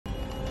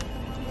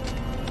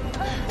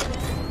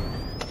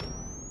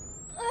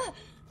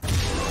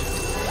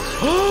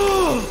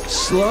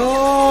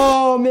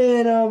Slow,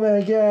 man, oh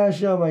my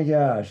gosh, oh my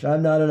gosh.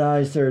 I'm not an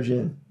eye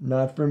surgeon,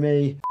 not for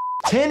me.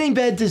 Tanning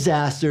bed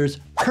disasters,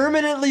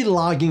 permanently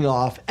logging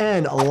off,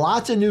 and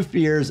lots of new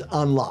fears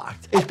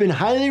unlocked. It's been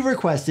highly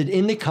requested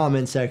in the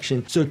comment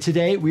section, so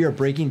today we are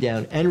breaking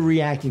down and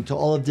reacting to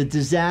all of the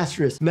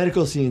disastrous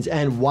medical scenes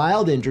and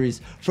wild injuries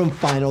from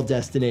Final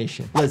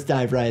Destination. Let's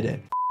dive right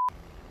in.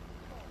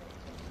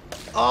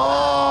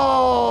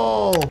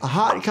 Oh, a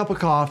hot cup of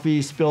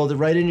coffee spilled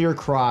right into your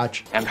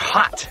crotch. And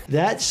hot.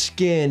 That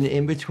skin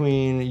in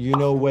between you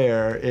know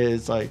where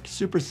is like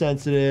super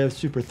sensitive,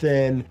 super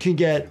thin, can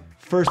get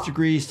first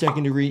degree,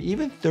 second degree,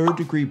 even third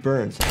degree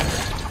burns.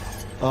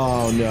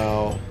 Oh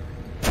no.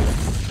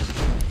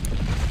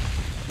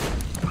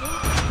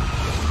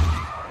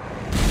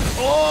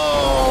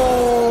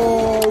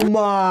 Oh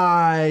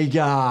my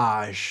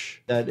gosh.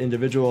 That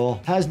individual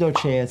has no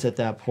chance at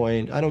that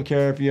point. I don't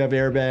care if you have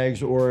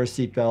airbags or a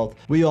seatbelt.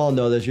 We all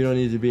know this. You don't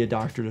need to be a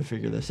doctor to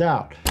figure this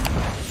out.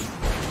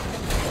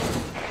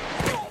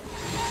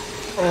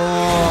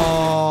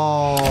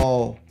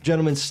 Oh,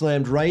 gentleman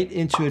slammed right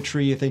into a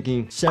tree,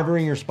 thinking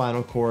severing your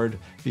spinal cord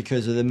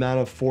because of the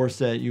amount of force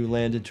that you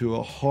land into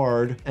a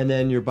hard, and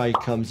then your bike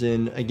comes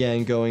in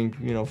again going,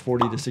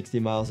 40 to 60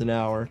 miles an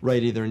hour,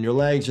 right either in your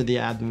legs or the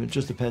abdomen. It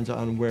just depends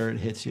on where it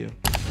hits you.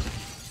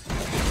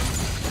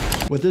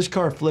 With this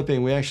car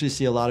flipping, we actually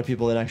see a lot of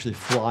people that actually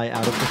fly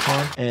out of the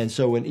car. And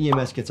so when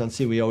EMS gets on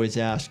scene, we always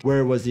ask,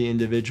 where was the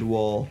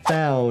individual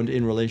found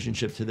in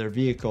relationship to their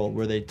vehicle?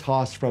 Were they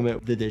tossed from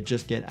it? Did they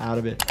just get out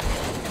of it?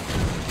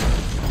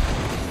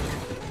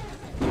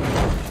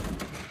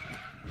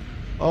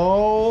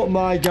 Oh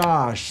my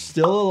gosh,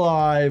 still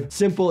alive,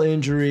 simple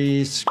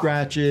injuries,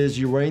 scratches,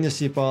 you're wearing the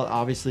seatbelt.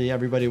 Obviously,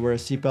 everybody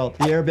wears a seatbelt.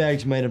 The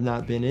airbags might have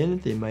not been in,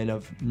 they might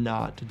have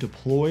not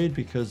deployed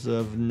because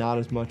of not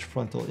as much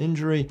frontal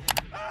injury.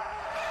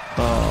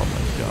 Oh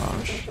my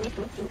gosh.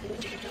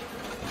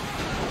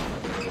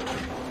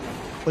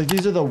 Like,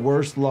 these are the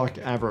worst luck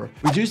ever.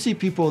 We do see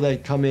people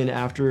that come in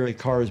after a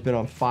car has been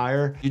on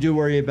fire. You do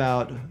worry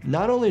about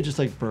not only just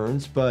like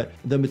burns, but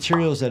the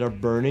materials that are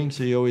burning.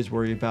 So you always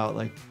worry about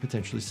like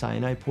potentially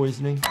cyanide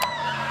poisoning.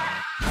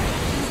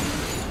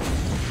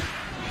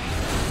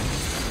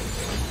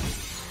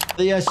 The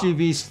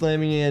SUV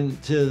slamming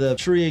into the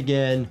tree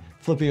again,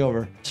 flipping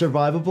over.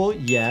 Survivable?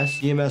 Yes.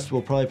 EMS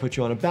will probably put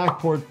you on a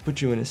backboard,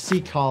 put you in a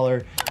seat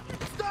collar.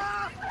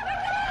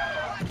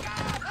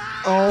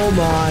 Oh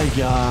my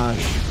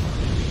gosh.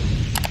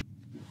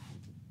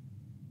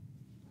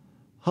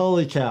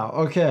 Holy cow.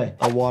 Okay.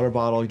 A water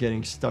bottle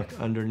getting stuck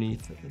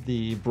underneath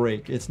the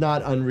brake. It's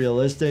not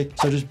unrealistic.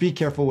 So just be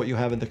careful what you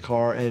have in the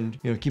car and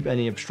keep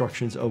any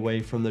obstructions away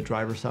from the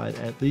driver's side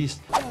at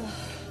least.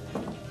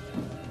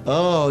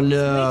 Oh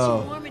no.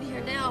 Way too warm in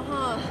here now,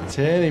 huh?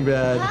 Tanning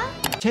bed. Huh?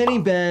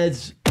 Tanning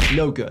beds,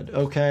 no good,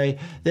 okay?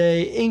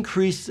 They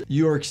increase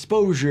your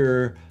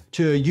exposure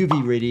to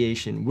UV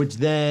radiation, which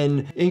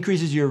then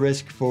increases your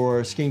risk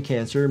for skin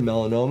cancer,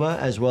 melanoma,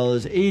 as well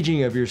as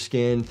aging of your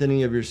skin,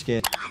 thinning of your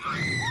skin.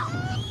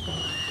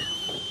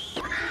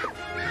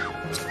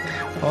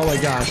 Oh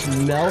my gosh,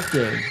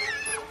 melting.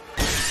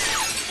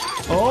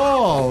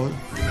 Oh,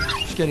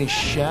 it's getting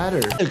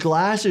shattered. The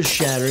glass is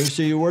shattering,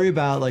 so you worry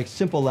about like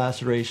simple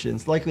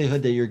lacerations.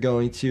 Likelihood that you're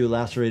going to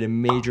lacerate a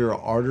major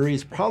artery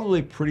is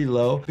probably pretty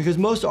low because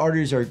most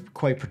arteries are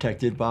quite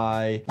protected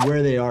by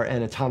where they are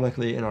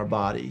anatomically in our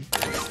body.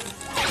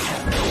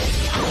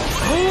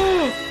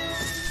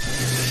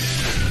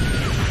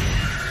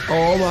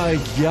 Oh my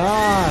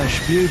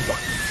gosh, dude.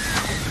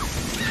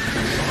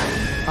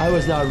 I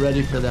was not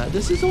ready for that.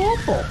 This is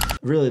awful.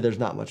 Really, there's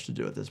not much to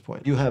do at this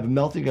point. You have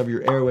melting of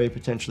your airway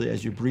potentially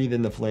as you breathe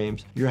in the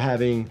flames. You're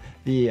having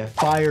the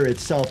fire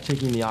itself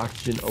taking the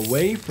oxygen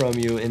away from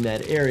you in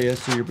that area,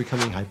 so you're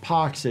becoming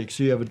hypoxic.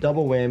 So you have a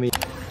double whammy.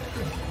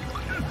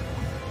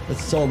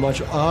 That's so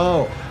much.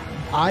 Oh,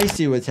 I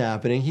see what's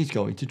happening. He's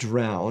going to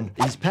drown.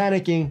 He's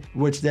panicking,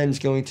 which then is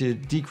going to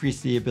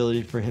decrease the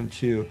ability for him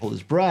to hold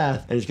his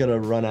breath, and he's going to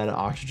run out of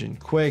oxygen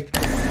quick.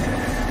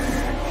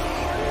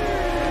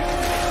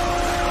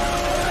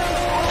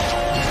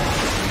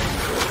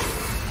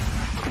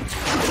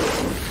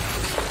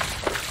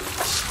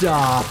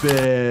 Stop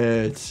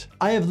it.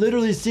 I have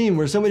literally seen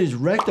where somebody's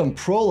rectum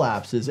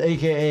prolapses,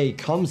 AKA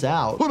comes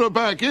out. Put her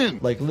back in.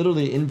 Like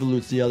literally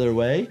involutes the other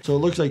way. So it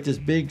looks like this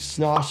big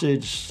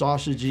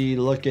sausagey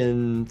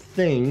looking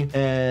thing,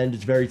 and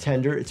it's very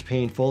tender, it's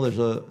painful. There's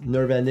a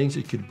nerve endings,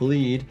 it could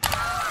bleed.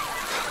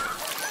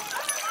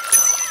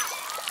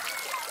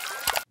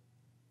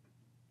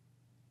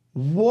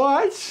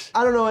 What?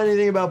 I don't know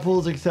anything about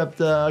pools except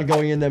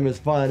going in them is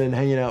fun and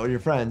hanging out with your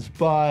friends,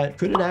 but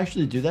could it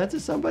actually do that to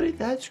somebody?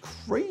 That's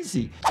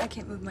crazy. I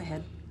can't move my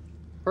head.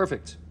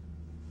 Perfect.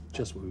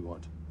 Just what we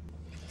want.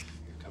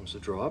 Here comes the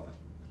drop.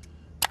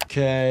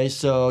 Okay,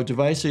 so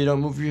device so you don't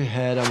move your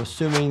head. I'm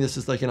assuming this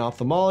is like an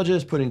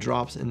ophthalmologist putting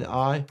drops in the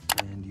eye.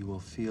 And you will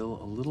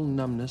feel a little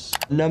numbness.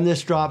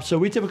 Numbness drop. So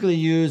we typically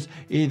use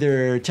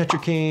either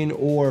tetracaine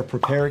or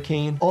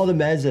proparacaine. All the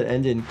meds that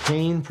end in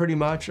cane pretty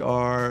much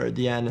are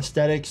the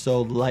anesthetic.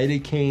 So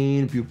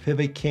lidocaine,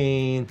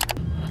 bupivacaine.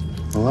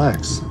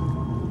 Relax.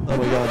 Oh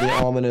my God, the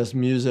ominous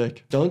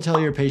music. Don't tell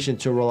your patient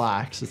to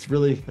relax. It's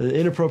really an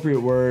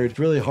inappropriate word. It's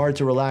really hard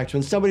to relax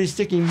when somebody's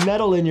sticking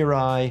metal in your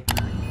eye.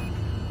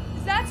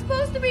 Is that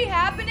supposed to be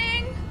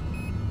happening?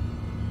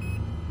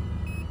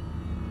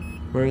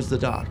 Where's the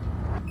doc?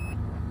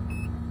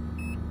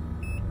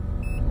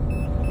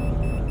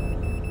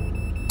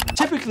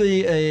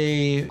 Typically,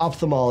 a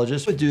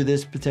ophthalmologist would do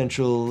this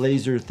potential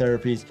laser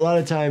therapies. A lot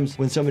of times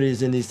when somebody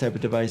is in these type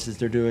of devices,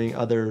 they're doing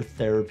other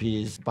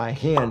therapies by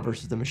hand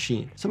versus the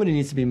machine. Somebody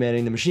needs to be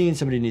manning the machine,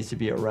 somebody needs to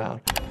be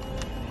around.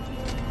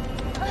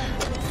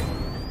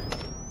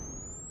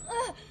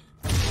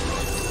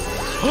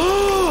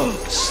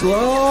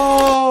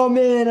 Slow,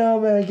 man, oh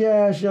my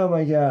gosh, oh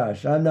my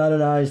gosh. I'm not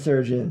an eye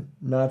surgeon,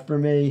 not for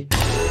me.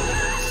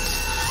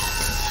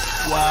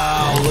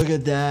 Wow, look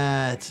at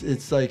that.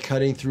 It's like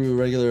cutting through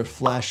regular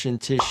flesh and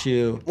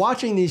tissue.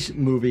 Watching these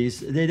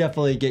movies, they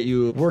definitely get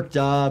you worked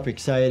up,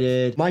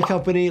 excited. My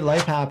company,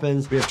 Life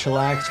Happens. We have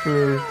chillax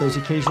for those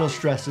occasional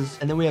stresses.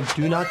 And then we have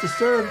Do Not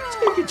Disturb,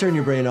 so you can turn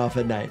your brain off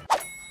at night.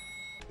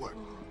 What?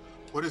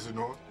 What is it,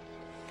 Norm?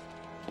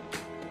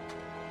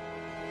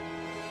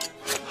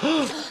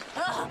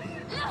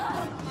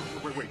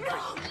 Wait.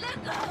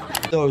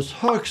 Those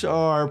hooks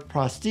are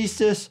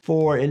prosthesis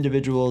for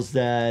individuals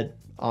that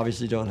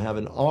obviously don't have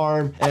an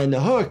arm, and the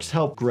hooks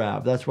help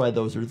grab. That's why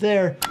those are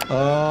there.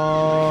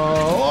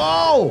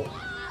 Oh!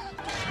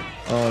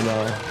 Oh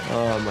no.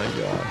 Oh my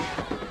gosh.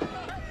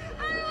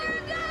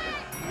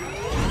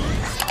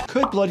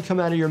 Could blood come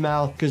out of your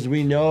mouth? Because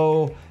we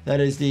know that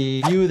is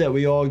the view that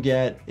we all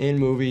get in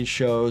movies,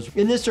 shows.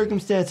 In this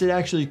circumstance, it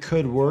actually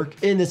could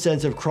work in the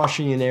sense of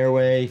crushing an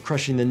airway,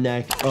 crushing the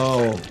neck.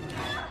 Oh.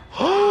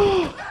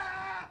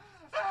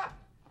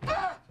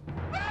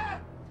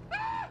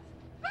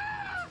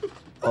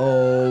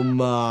 Oh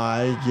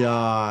my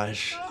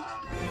gosh.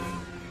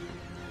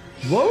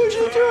 What would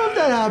you do if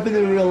that happened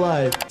in real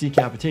life?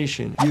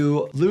 Decapitation.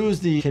 You lose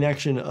the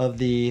connection of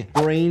the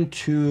brain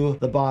to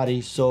the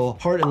body, so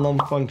heart and lung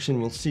function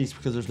will cease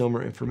because there's no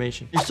more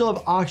information. You still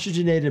have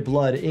oxygenated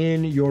blood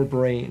in your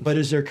brain, but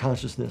is there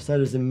consciousness? That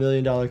is a $1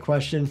 million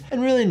question,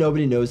 and really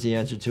nobody knows the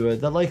answer to it.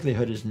 The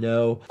likelihood is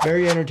no.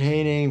 Very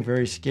entertaining,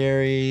 very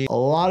scary. A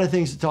lot of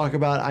things to talk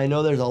about. I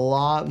know there's a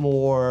lot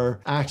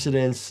more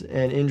accidents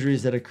and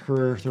injuries that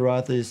occur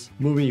throughout this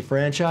movie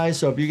franchise,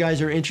 so if you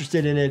guys are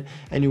interested in it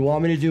and you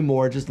want me to do more,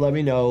 just let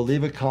me know.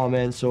 Leave a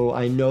comment so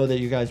I know that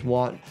you guys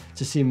want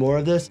to see more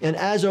of this. And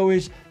as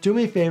always, do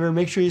me a favor,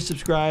 make sure you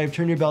subscribe,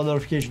 turn your bell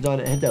notifications on,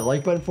 and hit that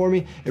like button for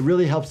me. It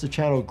really helps the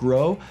channel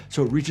grow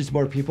so it reaches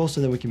more people so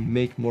that we can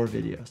make more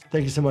videos.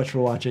 Thank you so much for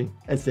watching,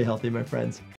 and stay healthy, my friends.